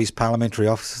window of his parliamentary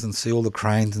offices and see all the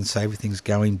cranes and say everything's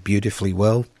going beautifully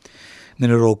well. And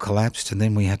then it all collapsed, and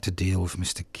then we had to deal with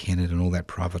Mr. Kennett and all that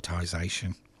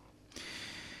privatisation.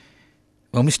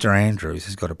 Well, Mr. Andrews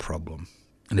has got a problem.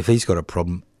 And if he's got a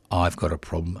problem, I've got a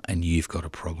problem, and you've got a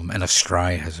problem, and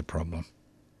Australia has a problem.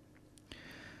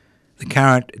 The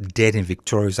current debt in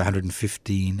Victoria is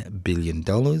 $115 billion.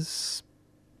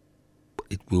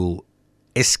 It will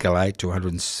escalate to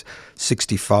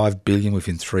 $165 billion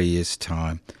within 3 years'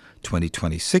 time,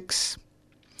 2026.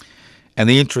 And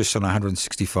the interest on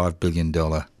 $165 billion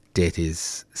debt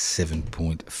is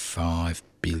 $7.5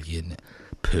 billion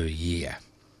per year.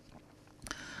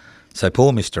 So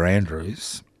poor Mr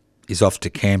Andrews is off to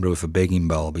Canberra with a begging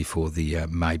bowl before the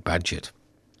May budget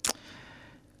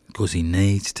because he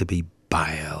needs to be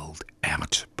bailed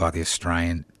out by the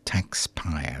Australian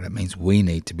taxpayer. That means we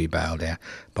need to be bailed out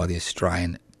by the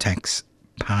Australian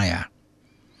taxpayer.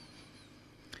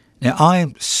 Now, I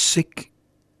am sick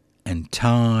and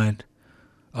tired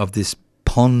of this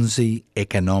Ponzi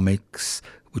economics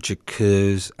which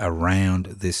occurs around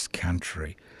this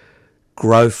country.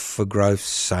 Growth for growth's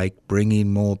sake, bring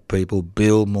in more people,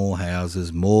 build more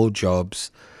houses, more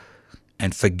jobs,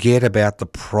 and forget about the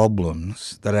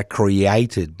problems that are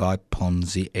created by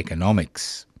Ponzi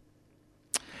economics.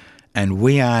 And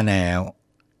we are now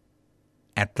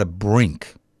at the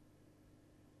brink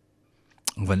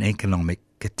of an economic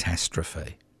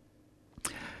catastrophe.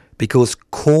 Because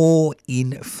core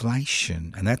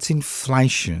inflation, and that's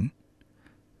inflation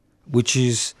which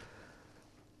is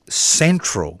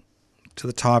central to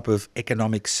the type of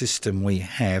economic system we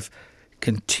have,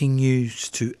 continues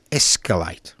to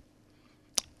escalate,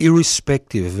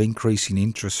 irrespective of increasing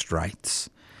interest rates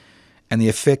and the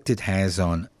effect it has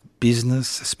on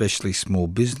business, especially small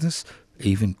business,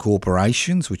 even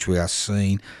corporations, which we are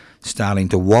seeing starting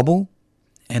to wobble,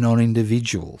 and on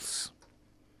individuals.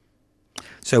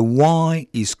 So why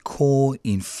is core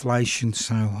inflation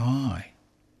so high?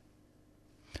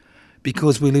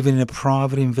 Because we live in a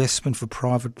private investment for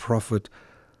private profit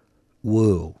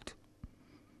world.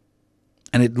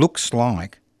 And it looks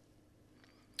like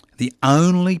the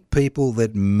only people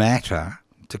that matter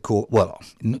to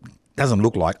it doesn't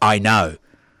look like, I know.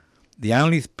 The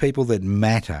only people that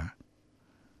matter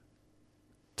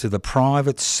to the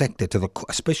private sector,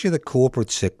 especially the corporate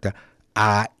sector,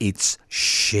 are its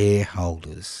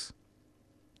shareholders.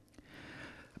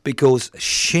 Because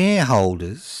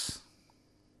shareholders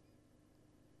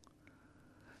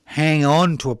hang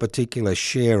on to a particular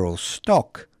share or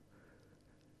stock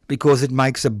because it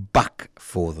makes a buck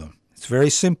for them. It's very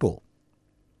simple.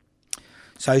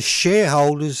 So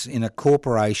shareholders in a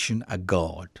corporation are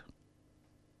God.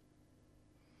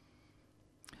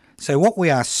 So what we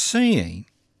are seeing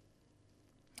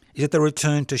is that the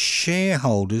return to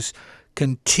shareholders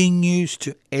continues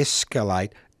to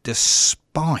escalate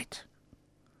despite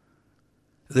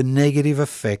the negative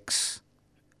effects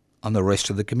on the rest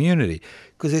of the community.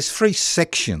 Because there's three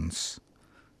sections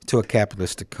to a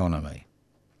capitalist economy.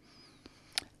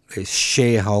 There's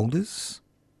shareholders,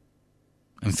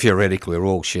 and theoretically we're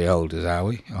all shareholders, are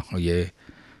we? Oh yeah.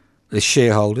 There's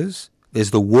shareholders,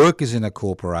 there's the workers in a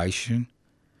corporation,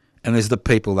 and there's the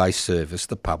people they service,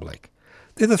 the public.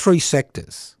 They're the three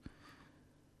sectors.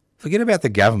 Forget about the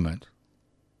government.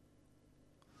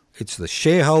 It's the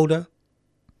shareholder,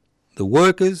 the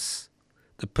workers,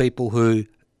 the people who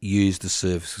use the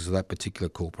services of that particular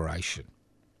corporation.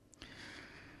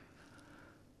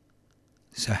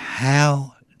 So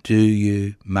how do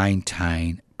you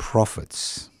maintain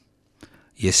profits?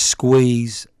 You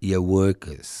squeeze your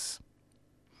workers.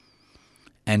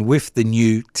 And with the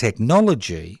new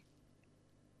technology,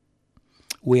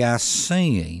 we are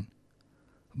seeing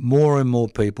more and more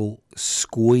people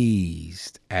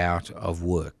squeezed out of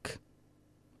work.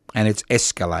 And it's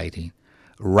escalating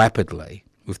rapidly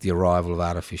with the arrival of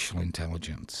artificial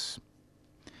intelligence.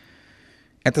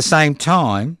 At the same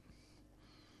time,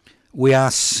 we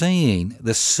are seeing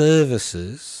the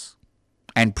services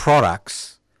and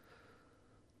products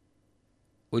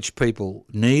which people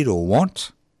need or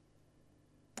want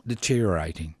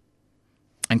deteriorating,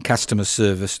 and customer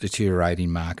service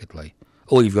deteriorating markedly.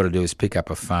 All you've got to do is pick up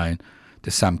a phone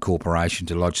to some corporation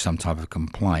to lodge some type of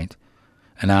complaint,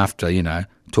 and after,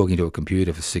 talking to a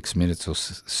computer for 6 minutes or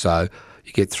so,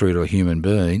 you get through to a human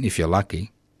being, if you're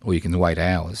lucky, or you can wait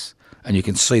hours, and you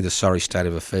can see the sorry state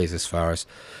of affairs as far as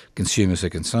consumers are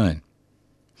concerned.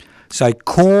 So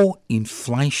core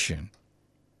inflation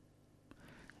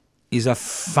is a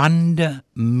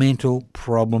fundamental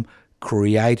problem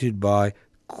created by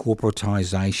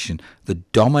corporatisation, the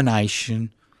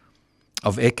domination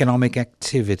of economic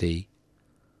activity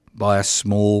by a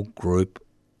small group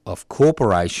of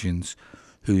corporations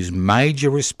whose major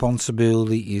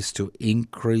responsibility is to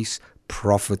increase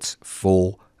profits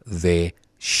for their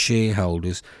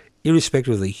shareholders,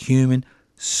 irrespective of the human,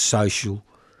 social,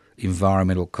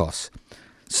 environmental costs.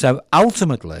 So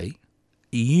ultimately,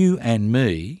 you and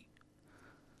me,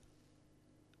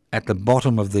 at the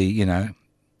bottom of the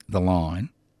line,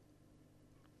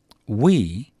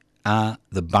 we are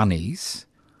the bunnies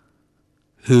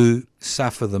who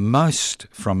suffer the most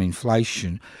from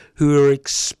inflation, who are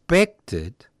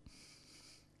expected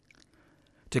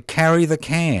to carry the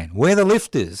can. We're the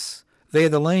lifters, they're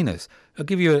the leaners. I'll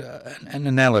give you an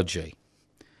analogy.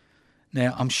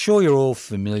 Now, I'm sure you're all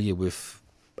familiar with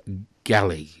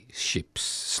galley ships,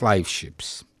 slave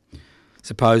ships.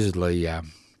 Supposedly,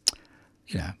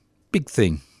 big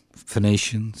thing.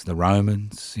 Phoenicians, the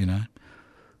Romans,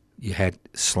 you had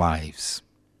slaves.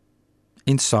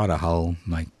 Inside a hole,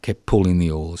 they kept pulling the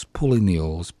oars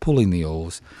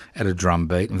at a drum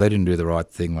beat. And if they didn't do the right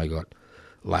thing, they got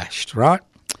lashed, right?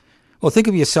 Well, think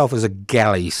of yourself as a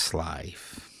galley slave.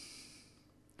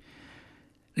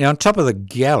 Now, on top of the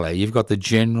galley, you've got the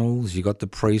generals, you've got the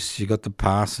priests, you've got the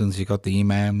parsons, you've got the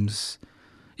imams,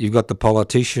 you've got the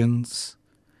politicians,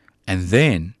 and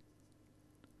then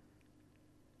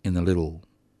in the little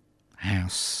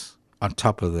house on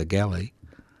top of the galley,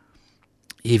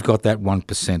 you've got that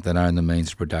 1% that own the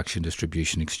means of production,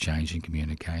 distribution, exchange and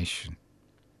communication.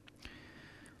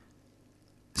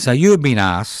 So you have been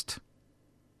asked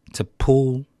to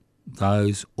pull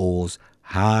those oars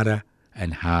harder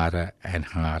and harder and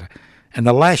harder. And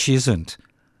the lash isn't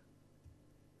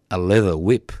a leather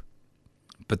whip,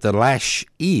 but the lash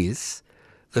is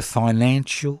the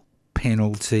financial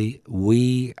penalty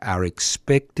we are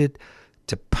expected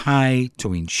to pay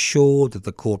to ensure that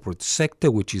the corporate sector,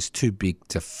 which is too big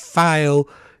to fail,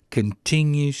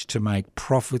 continues to make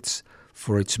profits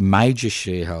for its major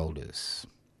shareholders.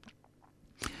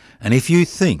 And if you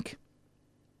think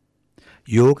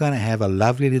you're going to have a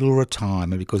lovely little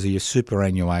retirement because of your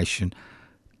superannuation,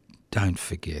 don't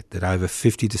forget that over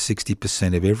 50 to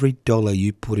 60% of every dollar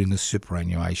you put in a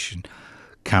superannuation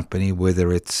company,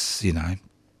 whether it's,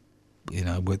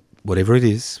 whatever it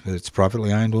is, whether it's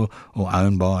privately owned or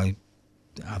owned by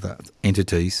other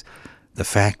entities, the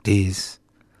fact is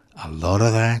a lot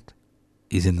of that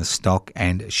is in the stock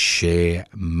and share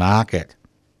market.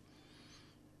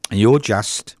 And you're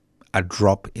just a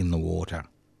drop in the water.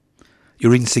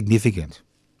 You're insignificant.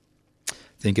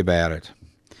 Think about it.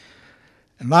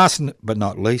 And last but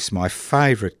not least, my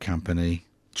favourite company,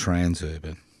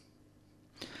 Transurban.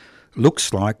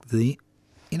 Looks like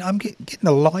I'm getting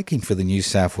a liking for the New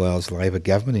South Wales Labor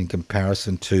government in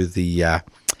comparison to the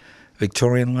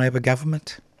Victorian Labor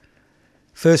government.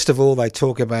 First of all, they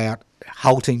talk about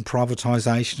halting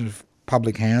privatisation of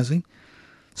public housing,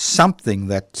 something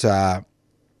that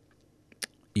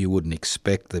you wouldn't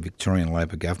expect the Victorian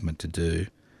Labor government to do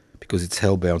because it's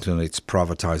hell-bent on its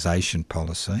privatisation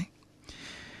policy.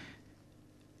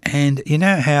 And you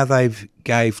know how they've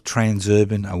gave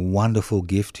Transurban a wonderful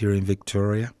gift here in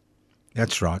Victoria?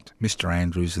 That's right, Mr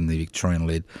Andrews and the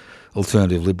Victorian-led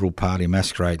Alternative Liberal Party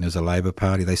masquerading as a Labor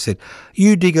Party. They said,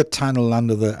 you dig a tunnel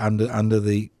under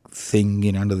the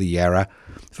thing, under the Yarra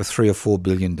for $3 or $4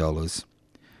 billion,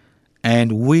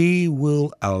 and we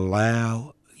will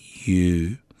allow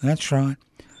you, that's right,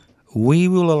 we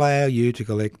will allow you to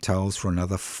collect tolls for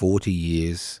another 40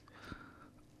 years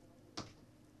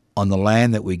on the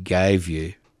land that we gave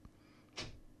you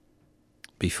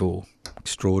before.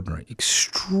 Extraordinary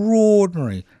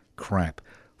crap.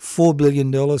 $4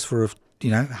 billion for a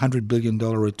 $100 billion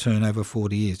return over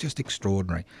 40 years. Just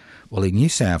extraordinary. Well, in New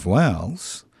South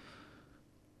Wales,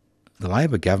 the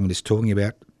Labor government is talking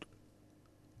about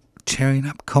tearing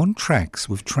up contracts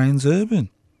with Transurban.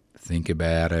 Think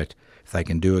about it. If they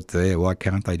can do it there, why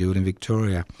can't they do it in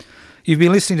Victoria? You've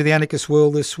been listening to The Anarchist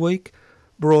World this week,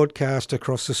 broadcast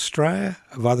across Australia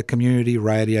via the Community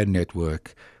Radio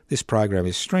Network. This program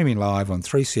is streaming live on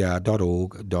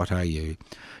 3cr.org.au. You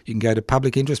can go to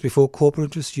Public Interest Before Corporate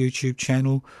Interest YouTube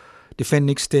channel, Defend and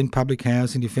Extend Public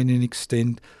Housing, Defend and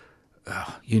Extend,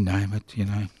 you name it,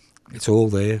 it's all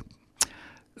there.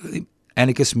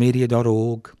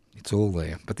 Anarchistmedia.org, it's all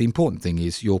there. But the important thing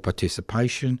is your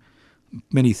participation.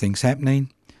 Many things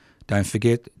happening. Don't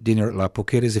forget, dinner at La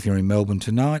Porchetta's if you're in Melbourne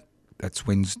tonight. That's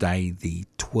Wednesday the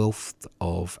 12th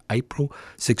of April,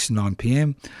 6 to 9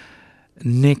 p.m.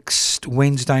 Next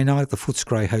Wednesday night at the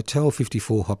Footscray Hotel,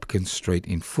 54 Hopkins Street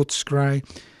in Footscray.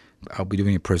 I'll be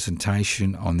doing a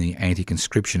presentation on the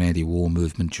anti-conscription, anti-war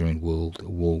movement during World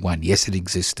War I. Yes, it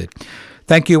existed.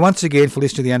 Thank you once again for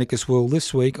listening to The Anarchist World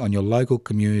this week on your local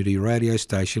community radio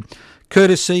station,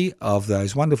 courtesy of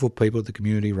those wonderful people at the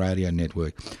Community Radio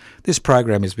Network. This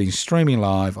program has been streaming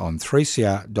live on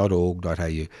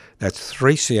 3cr.org.au. That's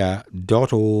 3cr.org.au.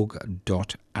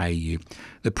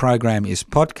 The program is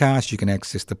podcast. You can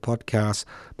access the podcast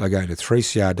by going to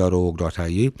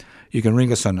 3cr.org.au. You can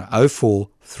ring us on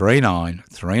 0439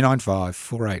 395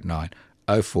 489,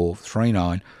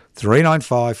 0439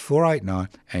 395 489,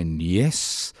 and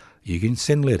yes, you can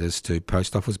send letters to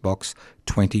Post Office Box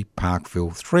 20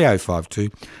 Parkville 3052,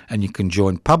 and you can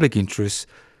join Public Interest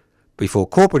Before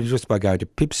Corporate Interest by going to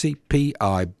pibci.net.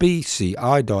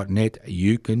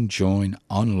 You can join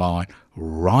online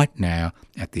right now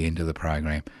at the end of the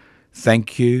program.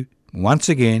 Thank you once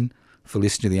again for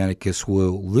listening to The Anarchist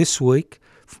World this week,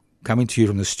 coming to you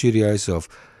from the studios of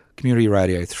Community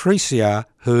Radio 3CR,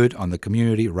 heard on the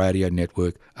Community Radio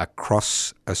Network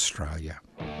across Australia.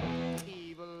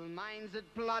 Evil minds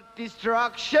that plot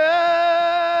destruction,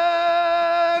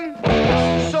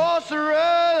 sorcerer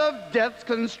of death's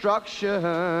construction.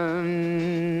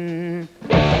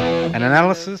 An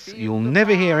analysis you'll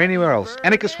never hear anywhere else.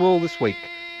 Anarchist World this week,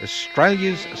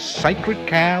 Australia's sacred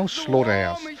cow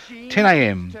slaughterhouse, 10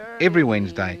 a.m. every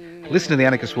Wednesday. Listen to The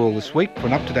Anarchist World this week for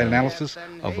an up-to-date analysis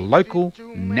of local,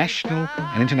 national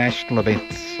and international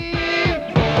events.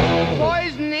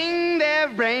 Poisoning their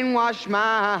brainwashed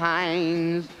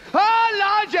minds. Oh,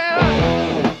 Lord,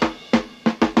 yeah.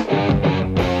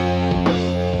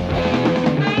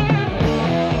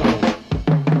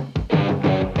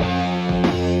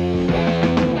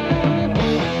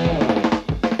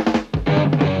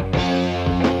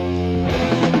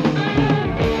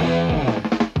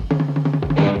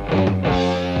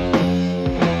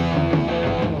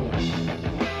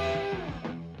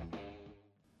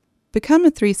 Become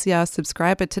a 3CR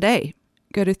subscriber today.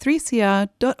 Go to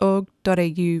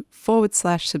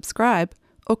 3cr.org.au/subscribe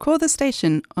or call the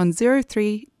station on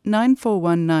 03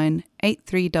 9419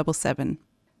 8377.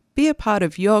 Be a part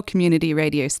of your community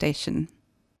radio station.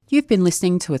 You've been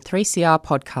listening to a 3CR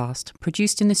podcast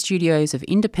produced in the studios of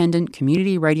independent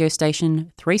community radio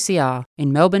station 3CR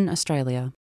in Melbourne,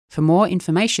 Australia. For more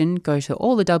information, go to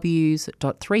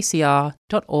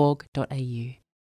allthews.3cr.org.au.